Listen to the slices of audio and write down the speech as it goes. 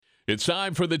It's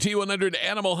time for the T100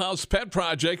 Animal House Pet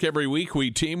Project. Every week we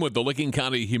team with the Licking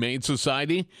County Humane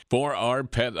Society for our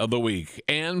Pet of the Week.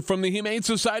 And from the Humane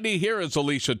Society, here is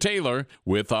Alicia Taylor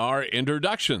with our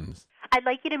introductions. I'd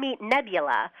like you to meet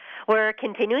Nebula. We're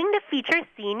continuing to feature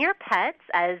senior pets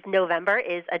as November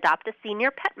is Adopt a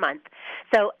Senior Pet Month.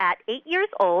 So at 8 years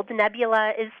old,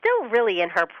 Nebula is still really in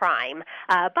her prime,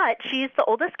 but she's the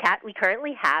oldest cat we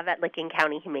currently have at Licking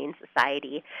County Humane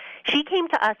Society. She came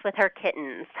to us with her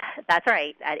kittens. That's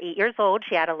right. At 8 years old,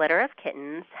 she had a litter of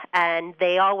kittens, and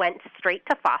they all went straight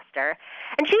to foster.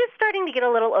 And she was starting to get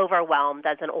a little overwhelmed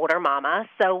as an older mama,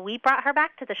 so we brought her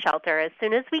back to the shelter as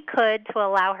soon as we could to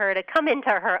allow her to come into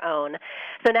her own.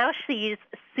 So now she's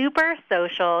super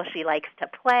social. She likes to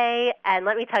play, and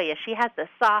let me tell you, she has the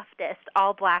softest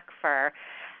all-black fur.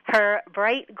 Her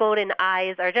bright golden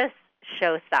eyes are just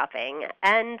show-stopping.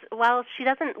 And while she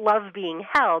doesn't love being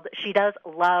held, she does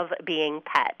love being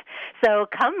pet. So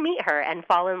come meet her and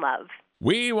fall in love.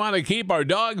 We want to keep our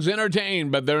dogs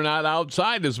entertained, but they're not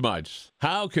outside as much.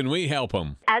 How can we help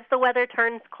them? As the weather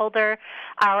turns colder,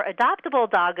 our adoptable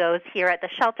doggos here at the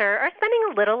shelter are spending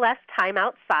a little less time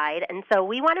outside, and so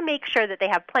we want to make sure that they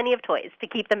have plenty of toys to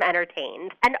keep them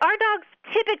entertained. And our dogs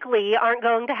typically aren't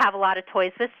going to have a lot of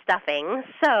toys with stuffing,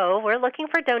 so we're looking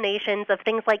for donations of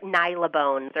things like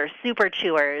Nylabones or Super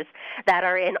Chewers that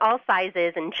are in all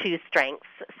sizes and chew strengths.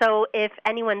 So if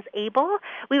anyone's able,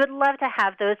 we would love to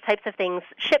have those types of things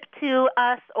shipped to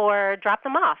us or drop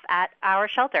them off at our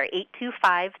shelter,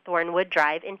 825 Thornwood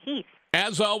Drive in Heath.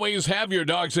 As always, have your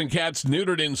dogs and cats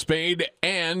neutered and spayed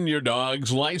and your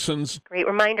dog's license. Great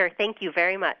reminder. Thank you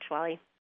very much, Wally.